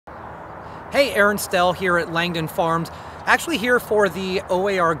Hey, Aaron Stell here at Langdon Farms. Actually here for the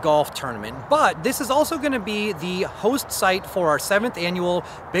OAR Golf Tournament, but this is also going to be the host site for our 7th annual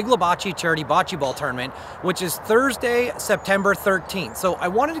Big Le-Bocce Charity Bocce Ball Tournament, which is Thursday, September 13th. So I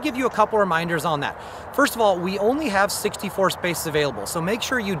wanted to give you a couple reminders on that. First of all, we only have 64 spaces available, so make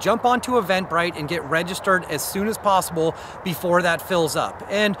sure you jump onto Eventbrite and get registered as soon as possible before that fills up.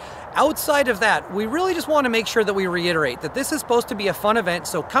 And outside of that, we really just want to make sure that we reiterate that this is supposed to be a fun event,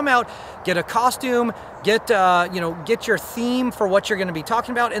 so come out, get a costume, get your theme for what you're going to be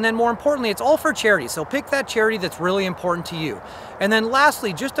talking about, and then more importantly, it's all for charity, so pick that charity that's really important to you. And then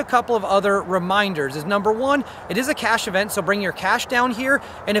lastly, just a couple of other reminders is number one, it is a cash event, so bring your cash down here,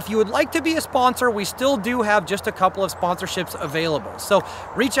 and if you would like to be a sponsor, we still do have just a couple of sponsorships available. So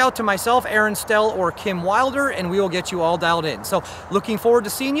reach out to myself, Aaron Stell, or Kim Wilder, and we will get you all dialed in. So looking forward to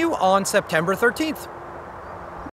seeing you on September 13th.